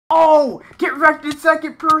Oh! Get wrecked in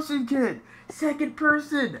second person, kid! Second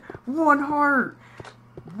person! 1 heart!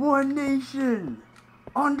 1 nation!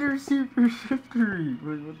 Under Supershiftery!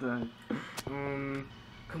 Wait, what the heck?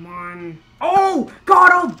 Come on. Oh!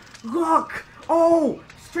 Got him! Look! Oh!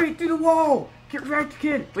 Straight through the wall! Get wrecked,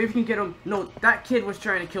 kid! Wait if you can get him. No, that kid was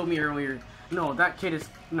trying to kill me earlier. No, that kid's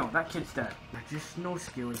dead. Just no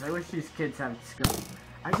skills. I wish these kids had skills.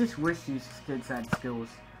 I just wish these kids had skills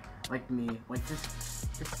like me. Like, just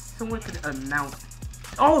someone could announce.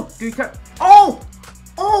 Oh! Dude, oh!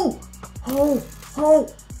 Oh! Oh! Oh!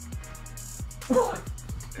 What?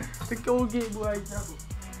 The goal game like that.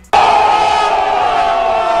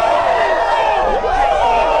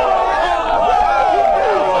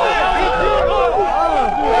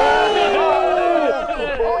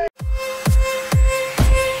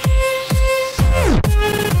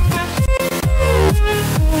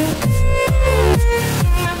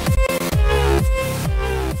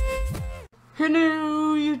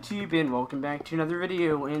 Hello YouTube and welcome back to another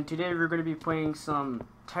video, and today we're going to be playing some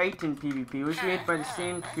Titan PvP. It was made by the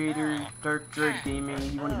same creator, Dark Droid Gaming.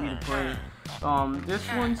 He wanted me to play this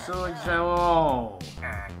one, so oh,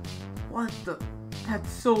 what the,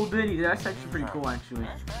 that's so many. That's actually pretty cool, actually,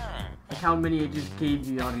 like how many it just gave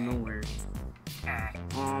you out of nowhere.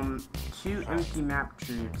 2 empty map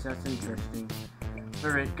troops, that's interesting.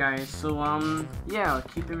 Alright guys, so yeah,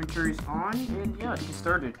 keep inventories on, and yeah, let's get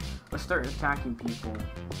started. Let's start attacking people.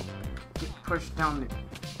 Get pushed down there.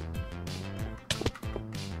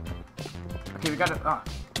 Okay, we gotta,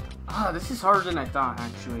 this is harder than I thought,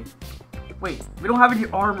 actually. Wait, we don't have any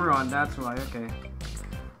armor on, that's why, okay.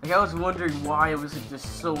 Like, I was wondering why it was like,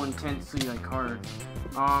 just so intensely, like, hard.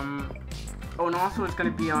 Oh, and also it's gonna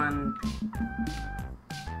be on,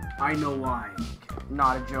 I know why.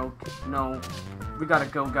 Not a joke, no. We gotta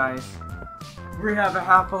go, guys. We have a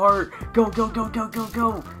half a heart. Go, go, go, go, go,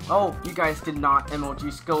 go. Oh, you guys did not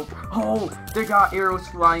MLG scope. Oh, they got arrows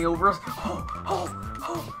flying over us. Oh, oh,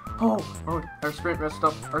 oh, oh, oh. Our sprint messed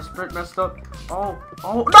up. Our sprint messed up. Oh,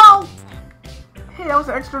 oh, no! Hey, that was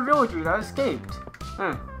an extra villager that escaped.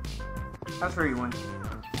 Huh. That's where he went.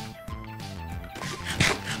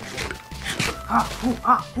 Up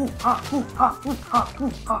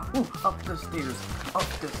the stairs. Up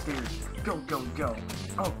the stairs. Go, go, go.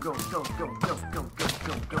 Oh, go, go, go, go, go, go,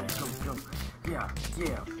 go, go, go, go. Yeah,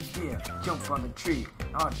 yeah, yeah. Jump on the tree.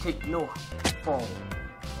 Take no fall.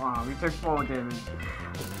 We took fall damage.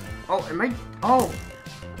 Oh, oh!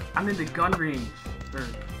 I'm in the gun range. Or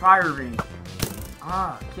fire range.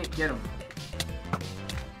 Can't get him.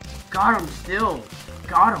 Got him still.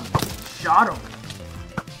 Got him. Shot him.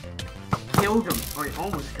 Killed him. Oh, he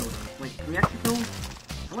almost killed him. Wait, can we actually kill him?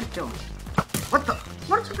 I want to kill him. What the?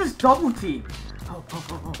 What is with this double team? Oh, oh,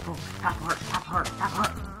 oh, oh, oh. Half heart, half heart, half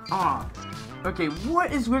heart. Okay,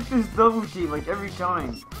 what is with this double team? Like, every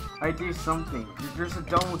time I do something, there's a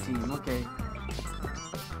double team. Okay.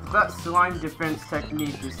 That slime defense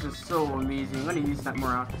technique is just so amazing. I'm gonna use that more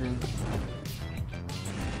often.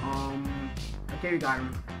 Okay, we got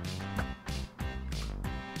him.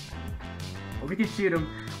 Oh, we can shoot him.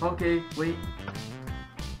 Okay, wait.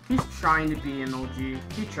 He's trying to be an OG.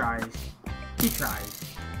 He tries. He tries.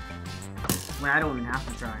 Wait, I don't even have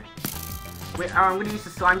to try. Wait, I'm gonna use the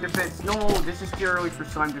slime defense. No, this is too early for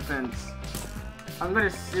slime defense. I'm gonna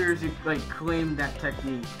seriously, like, claim that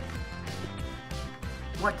technique.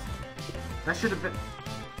 What? That should have been...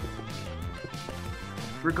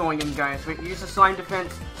 We're going in, guys. Wait, use the slime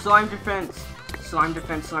defense. Slime defense. Slime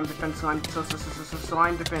defense, slime defense, slime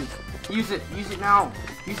defense. Use it now.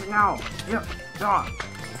 Use it now. Yep.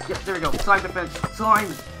 Yep, there we go. Slime defense.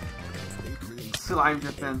 Slime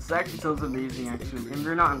defense. That actually sounds amazing, actually. And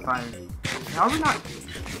we're not on fire. How are we not?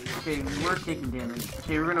 Okay, we're taking damage.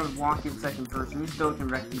 Okay, we're gonna walk in second person. We still can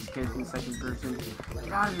wreck these kids in second person.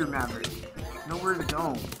 Get out of here, Maverick. Nowhere to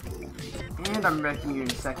go. And I'm wrecking you in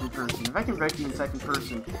second person. If I can wreck you in second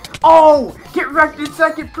person. Oh! Get wrecked in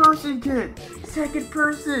second person, kid! Second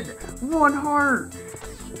person! 1 heart!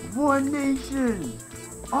 1 nation!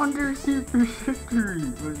 Under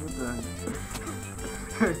Supershiftery! Wait, what the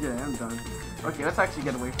heck? Okay, I'm done. Okay, let's actually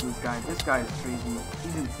get away from this guy. This guy is crazy.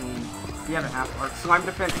 He's insane. We have a half heart. Slime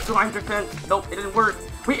defense! Slime defense! Nope, it didn't work!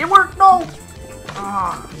 Wait, it worked! No!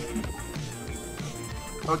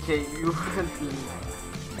 Okay, you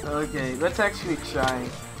okay, let's actually try.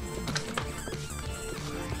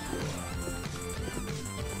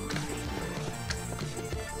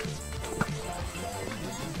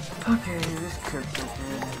 Okay, this could be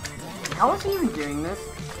good. How is he even doing this?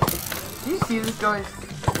 Do you see this, guys?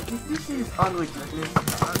 Do you see this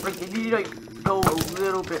unlegitness? Like, if you, like, go a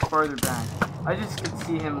little bit farther back, I just could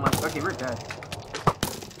see him, like, okay, we're dead.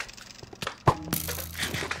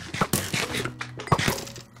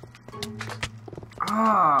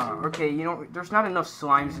 Okay, you know, there's not enough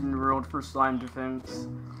slimes in the world for slime defense.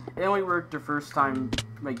 It only worked the first time,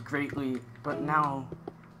 like, greatly, but now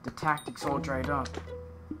the tactics all dried up.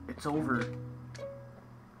 It's over.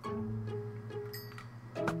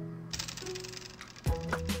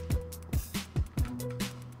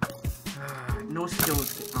 No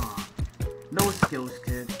skills, kid. No skills,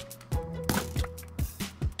 kid.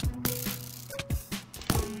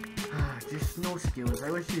 Just no skills.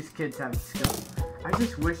 I wish these kids had skills. I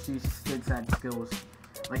just wish these kids had skills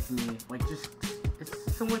like me. Like, just,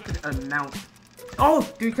 it's so much amount. Oh,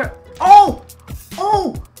 dude, oh!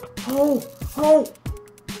 Oh! Oh! Oh!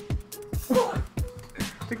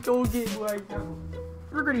 The gold game like that.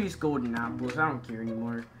 We're gonna use golden apples. I don't care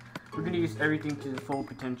anymore. We're gonna use everything to the full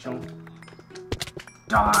potential.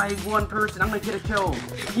 Die, one person. I'm gonna get a kill.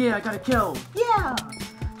 Yeah, I got a kill. Yeah.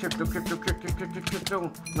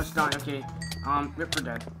 Crypto. Must die. Okay. We're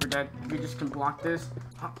dead. We're dead. We just can block this.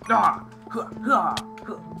 Slime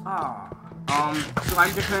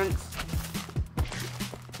defense.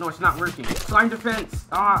 No, it's not working. Slime defense.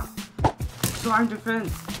 Slime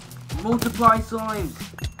defense. Multiply slimes.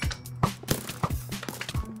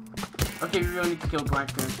 Okay, we really need to kill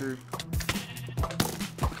Black Panther.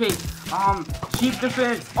 Okay, sheep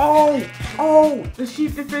defense. Oh, the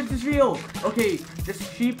sheep defense is real. Okay, the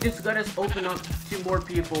sheep just let us open up to more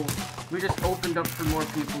people. We just opened up for more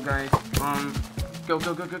people, guys. Go.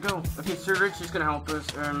 Okay, Sir Rich is gonna help us.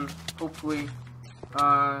 Hopefully,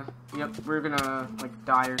 yep, we're gonna like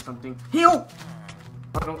die or something. Heal!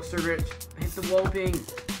 Oh no, Sir Rich, hit the wall bang.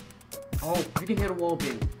 Oh, we can hit a wall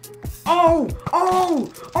bang. Oh,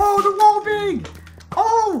 the wall bang!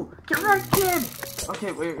 Oh, get right, kid!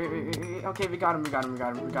 Okay, wait. Okay, we got him. We're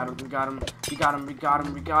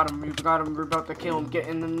about to kill him. Get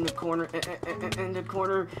in the corner. In the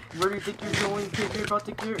corner. Where do you think you're going, kid? You're about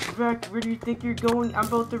to get wrecked. Where do you think you're going? I'm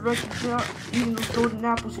about to wreck you. Eating those golden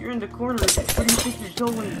apples. You're in the corner. Where do you think you're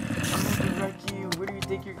going? I'm about to wreck you. Where do you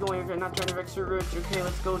think you're going? I'm not trying to wreck Sir Rich. Okay,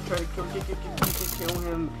 let's go. Try to kill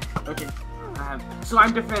him. Okay.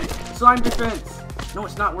 Slime defense. No,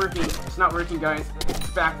 it's not working. It's not working, guys.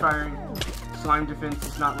 It's backfiring. Slime defense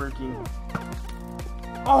is not working.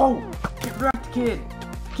 Oh! Get wrecked, kid!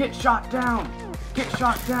 Get shot down!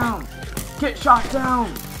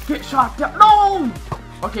 No!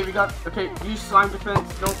 Okay, use slime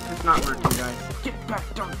defense. Nope, it's not working, guys. Get back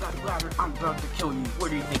down that ladder. I'm about to kill you.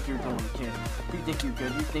 Where do you think you're going, kid? You think you're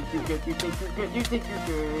good. I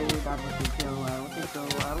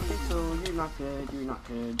don't think so.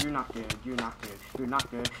 You're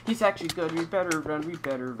not good. He's actually good. We better run.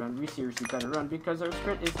 We seriously better run because our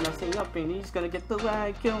sprint is messing up and he's gonna get the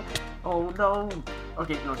lag kill. Oh no.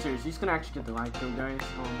 Okay, no, seriously, he's gonna actually get the lag kill, guys.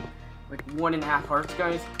 Like 1.5 hearts,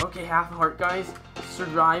 guys. Okay, half a heart, guys.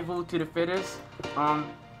 Survival to the fittest.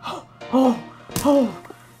 Oh,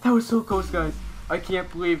 that was so close, guys. I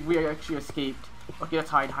can't believe we actually escaped. Okay, let's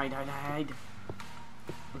hide.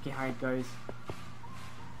 Okay, hide, guys.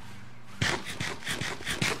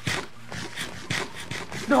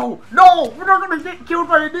 No, we're not gonna get killed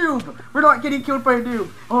by a noob. We're not getting killed by a noob.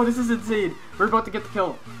 Oh, this is insane. We're about to get the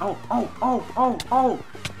kill. Oh.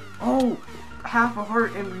 Half a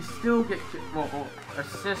heart and we still get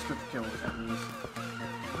assist with kills at least.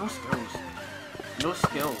 No skills,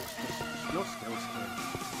 kid.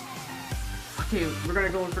 Okay, we're gonna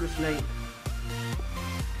go in for the snake.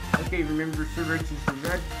 Okay, remember Sir Rich is the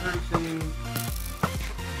red person.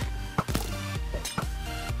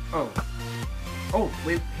 Oh,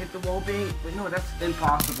 wait, hit the wall bang. Wait, no, that's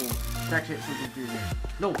impossible. It's actually something through there.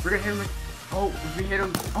 No, we're gonna hit him. Oh, if we hit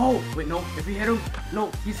him. Oh, wait, no. If we hit him.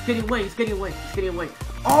 No, he's getting away.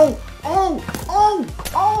 Oh.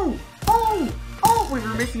 Wait,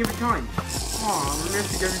 we're missing every time. Oh, we're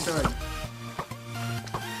missing every time.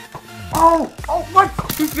 Oh, what?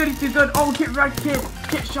 He's getting too good. Oh, get right, kid.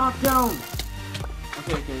 Get shot down.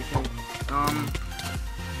 Okay.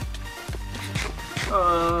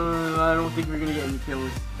 I don't think we're gonna get any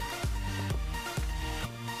kills.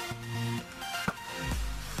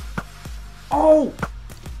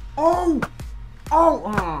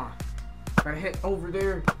 Gotta hit over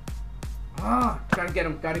there. Gotta get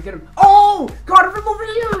him. Oh, got him from over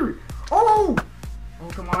here. Oh,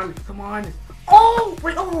 come on. Oh,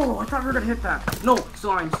 wait, I thought we were gonna hit that. No,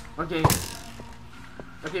 slimes. Okay,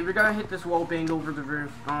 we're gonna hit this wall bang over the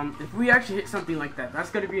roof. If we actually hit something like that, that's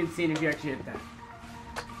gonna be insane if we actually hit that.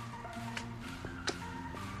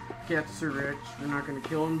 Okay, that's Sir Rich. We're not gonna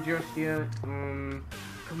kill him just yet. Come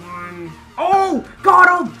on. Oh,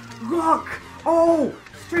 got him! Look! Oh,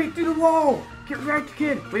 straight through the wall! Get wrecked,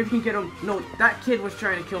 kid! Wait, if we can get him. No, that kid was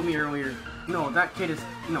trying to kill me earlier. No, that kid's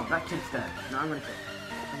dead. No, I'm gonna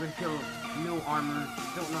kill. No armor.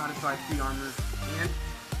 Don't know how to buy free armor. And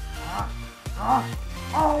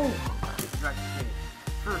oh! That's it.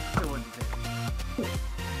 First kill of the day.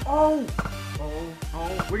 Oh!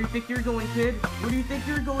 Where do you think you're going, kid? Where do you think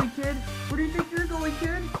you're going, kid? Where do you think you're going,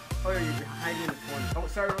 kid? Oh, you're hiding in the corner. Oh,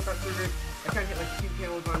 sorry about that, Survey. I can't hit like 2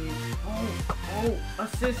 kills on you. Oh!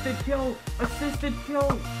 Assisted kill! Assisted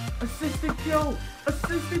kill! Assisted kill!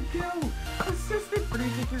 Assisted kill! Assisted! Where do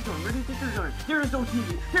you think you're going? Where do you think you're going? There is no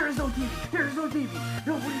TV! There is no TV! There is no TV!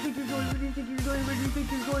 No, where do you think you're going? Where do you think you're going? Where do you think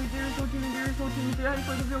you're going? There is no TV! There is no TV! There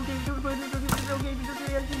is no TV! There is no TV! There is no TV!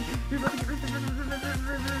 There is no TV! You're about to get rid of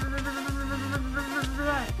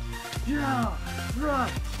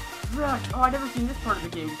Oh, I've never seen this part of the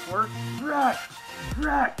game before.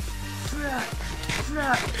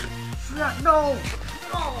 No!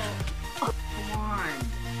 Oh! Come on!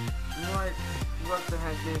 What the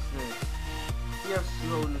heck is this? We have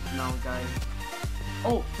slowness now, guys.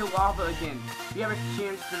 Oh, the lava again. We have a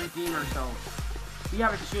chance to redeem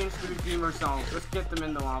ourselves. Let's get them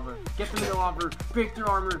in the lava. Get them in the lava. Break their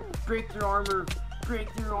armor. Break their armor.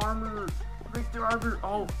 Break their armor. Break their armor.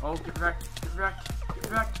 Oh, get wrecked. Get wrecked. Get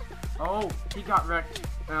wrecked. Oh, he got wrecked.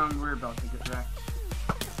 We're about to get wrecked.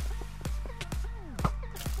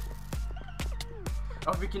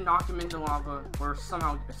 Oh, if we can knock him into lava or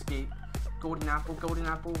somehow escape. Golden apple, golden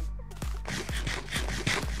apple.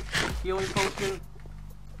 Healing potion.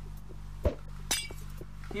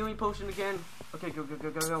 Healing potion again. Okay,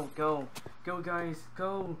 go. Go, guys,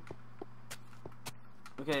 go.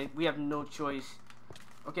 Okay, we have no choice.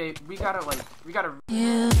 Okay, we gotta.